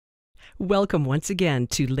Welcome once again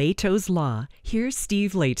to Lehto's Law. Here's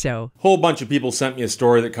Steve Lehto. A whole bunch of people sent me a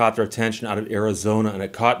story that caught their attention out of Arizona, and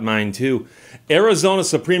it caught mine too. Arizona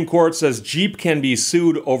Supreme Court says Jeep can be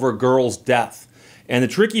sued over girl's death. And the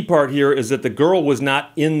tricky part here is that the girl was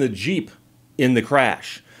not in the Jeep in the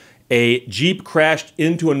crash. A Jeep crashed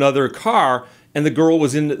into another car, and the girl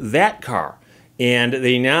was in that car. And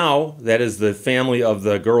they now, that is the family of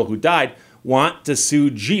the girl who died, want to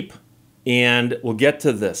sue Jeep. And we'll get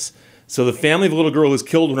to this. So the family of a little girl who was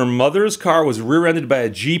killed when her mother's car was rear-ended by a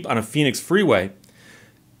Jeep on a Phoenix freeway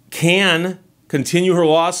can continue her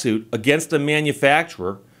lawsuit against the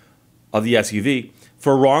manufacturer of the SUV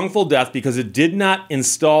for wrongful death because it did not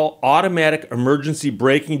install automatic emergency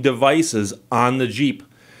braking devices on the Jeep.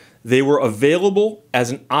 They were available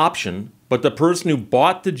as an option, but the person who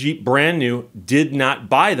bought the Jeep brand new did not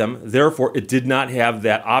buy them. Therefore, it did not have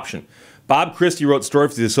that option. Bob Christie wrote a story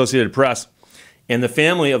for the Associated Press, and the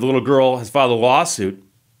family of the little girl has filed a lawsuit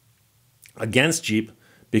against Jeep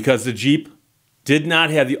because the Jeep did not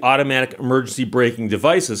have the automatic emergency braking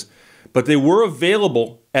devices, but they were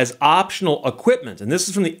available as optional equipment. And this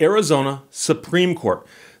is from the Arizona Supreme Court.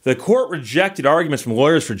 The court rejected arguments from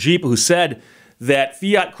lawyers for Jeep who said that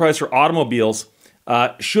Fiat Chrysler automobiles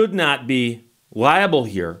should not be liable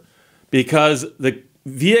here because the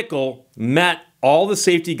vehicle met all the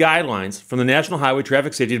safety guidelines from the National Highway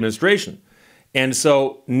Traffic Safety Administration. And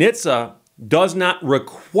so NHTSA does not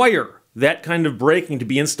require that kind of braking to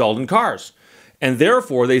be installed in cars. And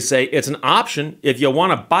therefore, they say it's an option. If you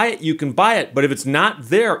want to buy it, you can buy it. But if it's not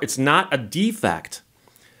there, it's not a defect.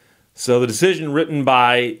 So the decision written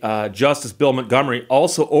by Justice Bill Montgomery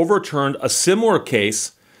also overturned a similar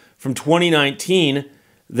case from 2019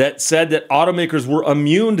 that said that automakers were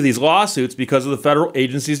immune to these lawsuits because of the federal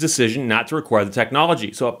agency's decision not to require the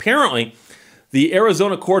technology. So apparently, the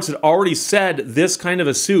Arizona courts had already said this kind of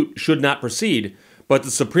a suit should not proceed, but the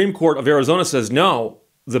Supreme Court of Arizona says no,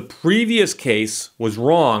 the previous case was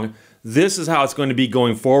wrong. This is how it's going to be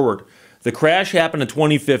going forward. The crash happened in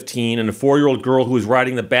 2015, and a 4-year-old girl who was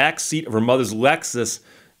riding the back seat of her mother's Lexus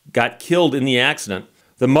got killed in the accident.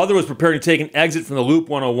 The mother was preparing to take an exit from the Loop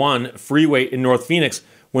 101 freeway in North Phoenix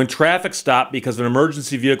when traffic stopped because of an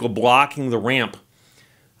emergency vehicle blocking the ramp.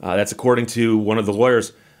 That's according to one of the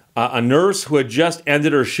lawyers. A nurse who had just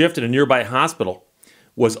ended her shift at a nearby hospital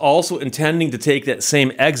was also intending to take that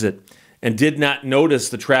same exit and did not notice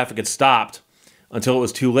the traffic had stopped until it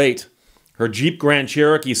was too late. Her Jeep Grand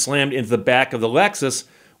Cherokee slammed into the back of the Lexus,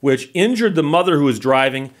 which injured the mother who was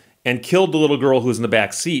driving and killed the little girl who was in the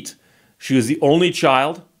back seat. She was the only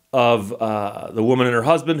child of the woman and her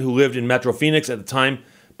husband who lived in Metro Phoenix at the time,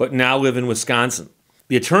 but now live in Wisconsin.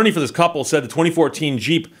 The attorney for this couple said the 2014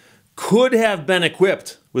 Jeep could have been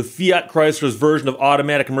equipped with Fiat Chrysler's version of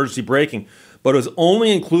automatic emergency braking, but it was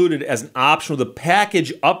only included as an option with a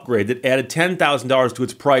package upgrade that added $10,000 to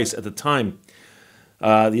its price at the time.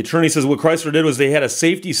 The attorney says what Chrysler did was they had a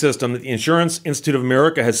safety system that the Insurance Institute of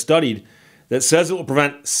America has studied that says it will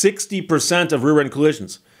prevent 60% of rear-end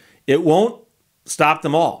collisions. It won't stop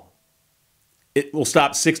them all. It will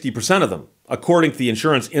stop 60% of them, according to the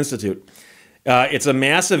Insurance Institute. It's a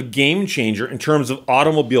massive game changer in terms of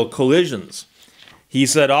automobile collisions. He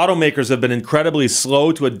said automakers have been incredibly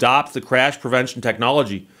slow to adopt the crash prevention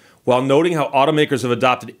technology, while noting how automakers have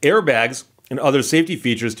adopted airbags and other safety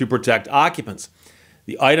features to protect occupants.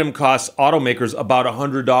 The item costs automakers about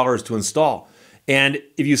 $100 to install. And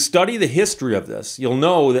if you study the history of this, you'll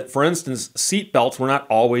know that, for instance, seat belts were not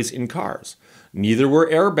always in cars. Neither were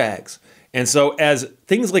airbags. And so as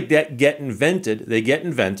things like that get invented, they get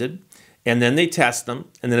invented, and then they test them,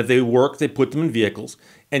 and then if they work, they put them in vehicles.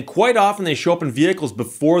 And quite often they show up in vehicles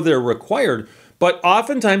before they're required, but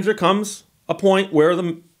oftentimes there comes a point where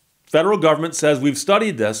the federal government says, we've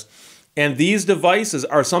studied this, and these devices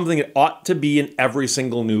are something that ought to be in every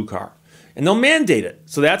single new car. And they'll mandate it.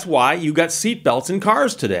 So that's why you got seat belts in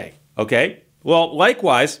cars today, okay? Well,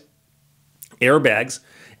 likewise, airbags,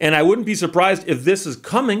 and I wouldn't be surprised if this is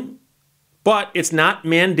coming, but it's not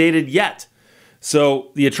mandated yet. So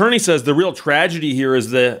the attorney says the real tragedy here is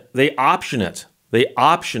that they option it. They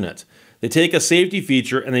option it. They take a safety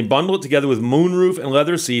feature and they bundle it together with moonroof and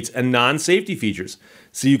leather seats and non-safety features.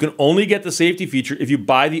 So you can only get the safety feature if you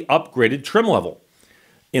buy the upgraded trim level.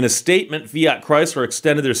 In a statement, Fiat Chrysler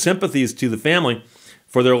extended their sympathies to the family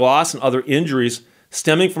for their loss and other injuries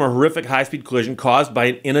stemming from a horrific high-speed collision caused by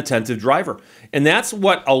an inattentive driver. And that's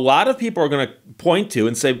what a lot of people are going to point to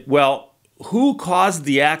and say, well, who caused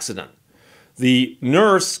the accident? The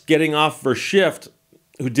nurse getting off her shift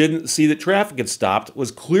who didn't see that traffic had stopped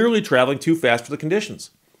was clearly traveling too fast for the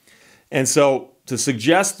conditions. And so to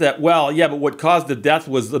suggest that, well, yeah, but what caused the death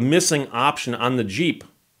was the missing option on the Jeep.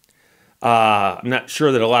 I'm not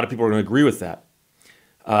sure that a lot of people are going to agree with that.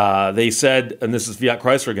 They said, and this is Fiat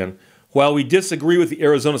Chrysler again, while we disagree with the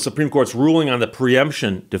Arizona Supreme Court's ruling on the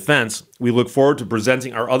preemption defense, we look forward to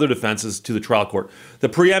presenting our other defenses to the trial court. The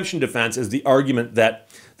preemption defense is the argument that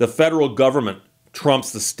the federal government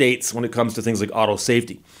trumps the states when it comes to things like auto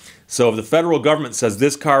safety. So if the federal government says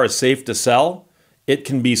this car is safe to sell, it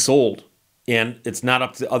can be sold. And it's not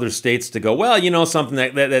up to other states to go, well, you know, something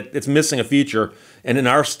that it's missing a feature, and in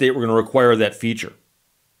our state we're going to require that feature.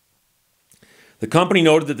 The company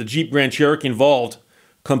noted that the Jeep Grand Cherokee involved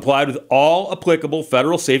complied with all applicable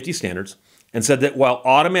federal safety standards and said that while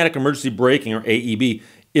automatic emergency braking, or AEB,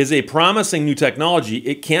 is a promising new technology,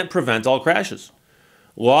 it can't prevent all crashes.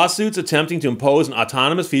 Lawsuits attempting to impose an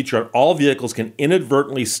autonomous feature on all vehicles can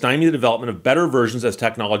inadvertently stymie the development of better versions as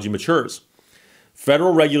technology matures.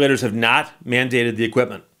 Federal regulators have not mandated the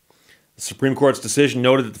equipment. The Supreme Court's decision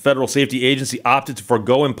noted that the Federal Safety Agency opted to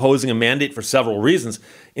forego imposing a mandate for several reasons,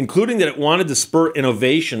 including that it wanted to spur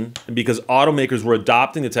innovation and because automakers were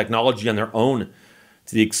adopting the technology on their own.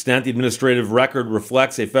 To the extent the administrative record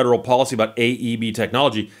reflects a federal policy about AEB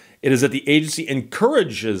technology, it is that the agency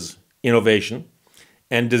encourages innovation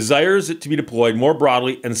and desires it to be deployed more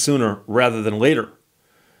broadly and sooner rather than later.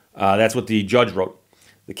 That's what the judge wrote.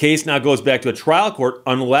 The case now goes back to a trial court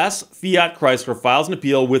unless Fiat Chrysler files an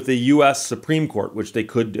appeal with the U.S. Supreme Court, which they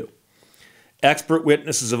could do. Expert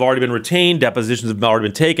witnesses have already been retained, depositions have already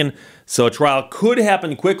been taken, so a trial could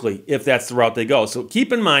happen quickly if that's the route they go. So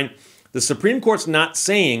keep in mind, the Supreme Court's not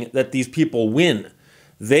saying that these people win.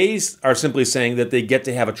 They are simply saying that they get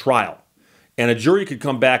to have a trial. And a jury could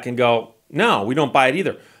come back and go, no, we don't buy it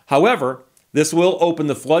either. However, this will open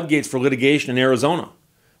the floodgates for litigation in Arizona,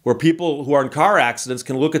 where people who are in car accidents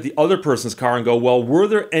can look at the other person's car and go, well, were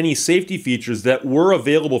there any safety features that were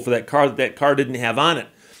available for that car didn't have on it?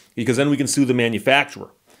 Because then we can sue the manufacturer.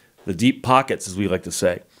 The deep pockets, as we like to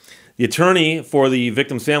say. The attorney for the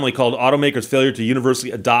victim's family called automakers' failure to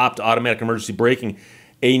universally adopt automatic emergency braking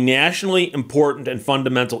a nationally important and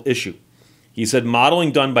fundamental issue. He said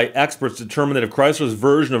modeling done by experts determined that if Chrysler's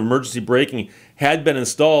version of emergency braking had been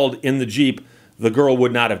installed in the Jeep, the girl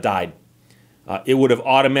would not have died. It would have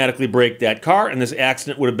automatically braked that car, and this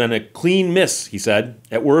accident would have been a clean miss, he said.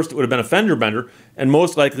 At worst, it would have been a fender bender, and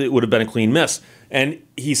most likely it would have been a clean miss. And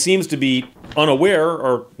he seems to be unaware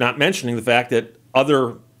or not mentioning the fact that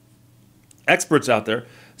other experts out there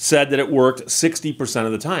said that it worked 60%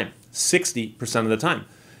 of the time. 60% of the time.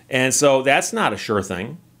 And so that's not a sure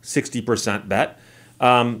thing, 60% bet.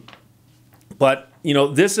 But, you know,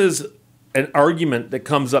 this is an argument that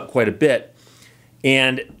comes up quite a bit.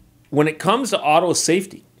 And when it comes to auto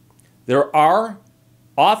safety, there are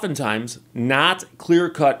oftentimes not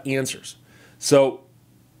clear-cut answers. So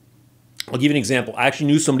I'll give you an example. I actually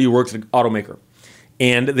knew somebody who works at an automaker,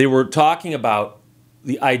 and they were talking about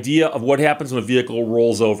the idea of what happens when a vehicle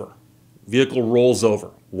rolls over. Vehicle rolls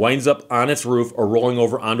over, winds up on its roof or rolling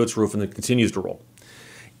over onto its roof and then continues to roll.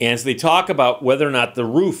 And so they talk about whether or not the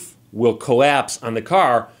roof will collapse on the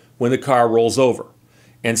car when the car rolls over.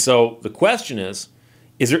 And so the question is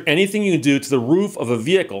there anything you can do to the roof of a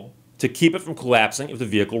vehicle to keep it from collapsing if the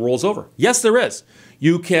vehicle rolls over? Yes, there is.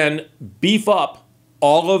 You can beef up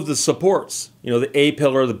all of the supports, you know, the A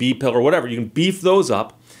pillar, the B pillar, whatever. You can beef those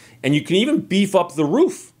up, and you can even beef up the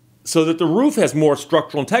roof so that the roof has more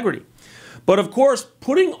structural integrity. But of course,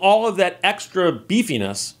 putting all of that extra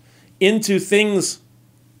beefiness into things,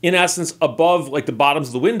 in essence, above like the bottoms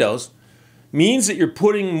of the windows, means that you're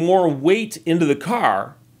putting more weight into the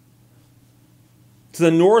car to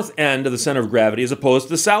the north end of the center of gravity as opposed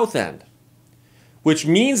to the south end, which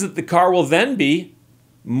means that the car will then be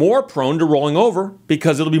more prone to rolling over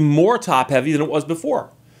because it'll be more top heavy than it was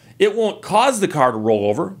before. It won't cause the car to roll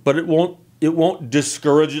over, but it won't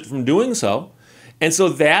discourage it from doing so. And so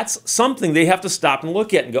that's something they have to stop and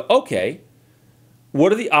look at and go, okay,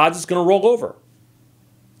 what are the odds it's going to roll over?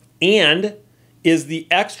 And is the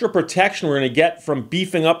extra protection we're going to get from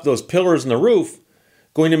beefing up those pillars in the roof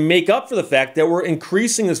going to make up for the fact that we're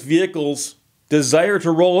increasing this vehicle's desire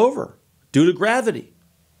to roll over due to gravity?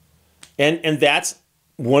 And that's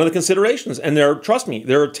one of the considerations. And trust me,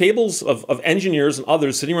 there are tables of engineers and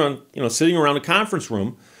others sitting around a conference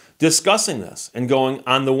room discussing this and going,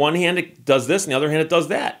 on the one hand, it does this, on the other hand, it does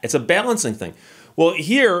that. It's a balancing thing. Well,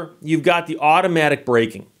 here you've got the automatic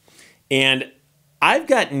braking. And I've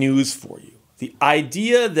got news for you. The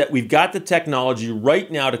idea that we've got the technology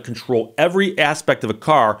right now to control every aspect of a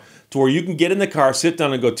car to where you can get in the car, sit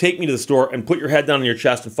down and go, take me to the store and put your head down on your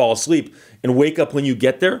chest and fall asleep and wake up when you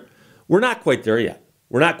get there, we're not quite there yet.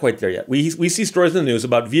 We're not quite there yet. We see stories in the news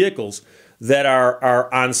about vehicles that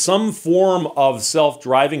are on some form of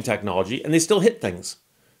self-driving technology, and they still hit things.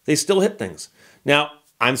 They still hit things. Now,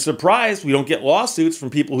 I'm surprised we don't get lawsuits from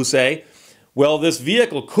people who say, well, this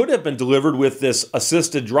vehicle could have been delivered with this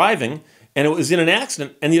assisted driving, and it was in an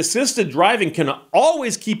accident, and the assisted driving can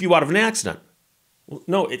always keep you out of an accident. Well,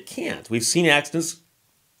 no, it can't. We've seen accidents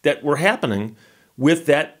that were happening with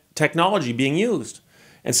that technology being used.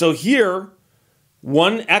 And so here,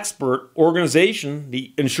 one expert organization,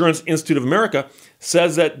 the Insurance Institute of America,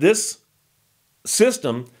 says that this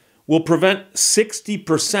system will prevent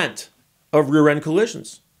 60% of rear-end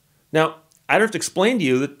collisions. Now, I don't have to explain to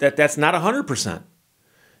you that that's not 100%.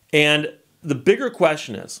 And the bigger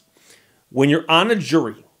question is, when you're on a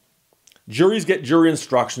jury, juries get jury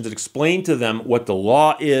instructions that explain to them what the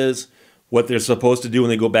law is, what they're supposed to do when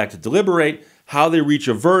they go back to deliberate, how they reach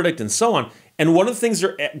a verdict, and so on. And one of the things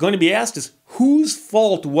they're going to be asked is, whose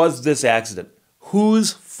fault was this accident?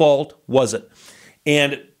 Whose fault was it?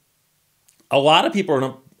 And a lot of people are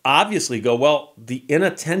going to obviously go, well, the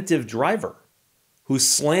inattentive driver who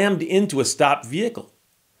slammed into a stopped vehicle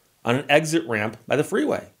on an exit ramp by the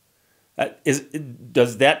freeway.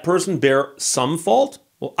 Does that person bear some fault?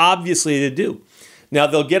 Well, obviously they do. Now,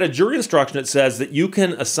 they'll get a jury instruction that says that you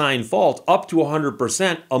can assign fault up to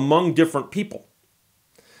 100% among different people.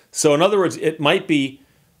 So in other words, it might be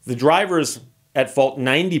the driver's at fault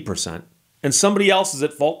 90% and somebody else is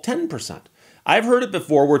at fault 10%. I've heard it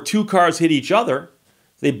before where two cars hit each other,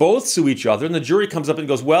 they both sue each other, and the jury comes up and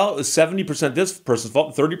goes, well, it was 70% this person's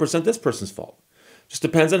fault and 30% this person's fault. Just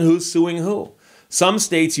depends on who's suing who. Some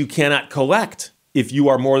states you cannot collect if you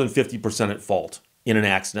are more than 50% at fault in an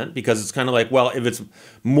accident, because it's kind of like, well, if it's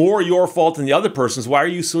more your fault than the other person's, why are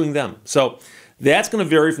you suing them? So that's going to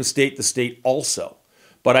vary from state to state also.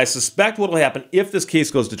 But I suspect what will happen if this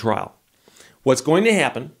case goes to trial, what's going to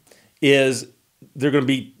happen is they're going to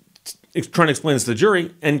be trying to explain this to the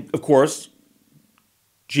jury. And of course,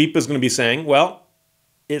 Jeep is going to be saying, well,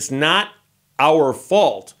 it's not our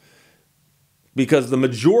fault because the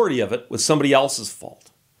majority of it was somebody else's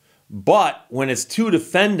fault. But when it's two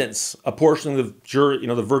defendants apportioning the jury,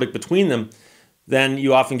 the verdict between them, then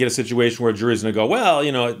you often get a situation where a jury is going to go, well,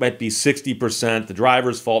 it might be 60% the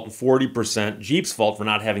driver's fault and 40% Jeep's fault for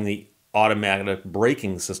not having the automatic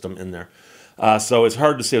braking system in there. So it's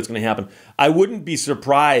hard to say what's going to happen. I wouldn't be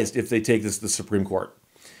surprised if they take this to the Supreme Court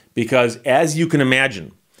because, as you can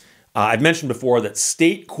imagine, I've mentioned before that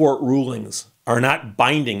state court rulings are not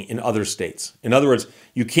binding in other states. In other words,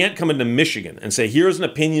 you can't come into Michigan and say, here's an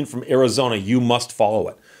opinion from Arizona, you must follow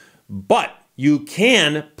it. But you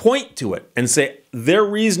can point to it and say, their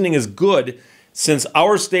reasoning is good. Since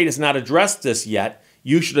our state has not addressed this yet,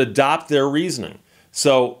 you should adopt their reasoning.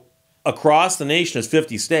 So across the nation is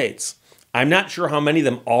 50 states. I'm not sure how many of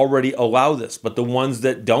them already allow this, but the ones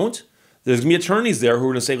that don't, there's going to be attorneys there who are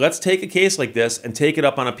going to say, let's take a case like this and take it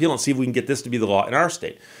up on appeal and see if we can get this to be the law in our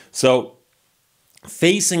state. So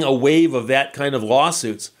facing a wave of that kind of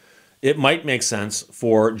lawsuits, it might make sense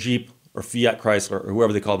for Jeep or Fiat Chrysler or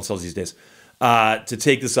whoever they call themselves these days to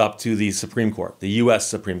take this up to the Supreme Court, the U.S.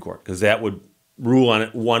 Supreme Court, because that would rule on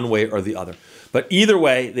it one way or the other. But either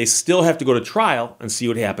way, they still have to go to trial and see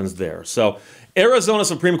what happens there. So Arizona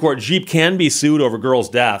Supreme Court, Jeep can be sued over girl's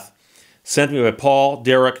death. Sent to me by Paul,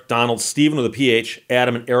 Derek, Donald, Stephen with a PH,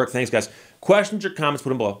 Adam, and Eric. Thanks, guys. Questions or comments, put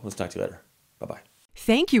them below. Let's talk to you later. Bye-bye.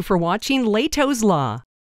 Thank you for watching Lehto's Law.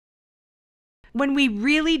 When we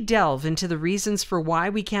really delve into the reasons for why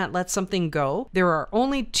we can't let something go, there are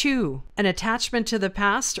only two: an attachment to the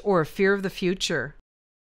past or a fear of the future.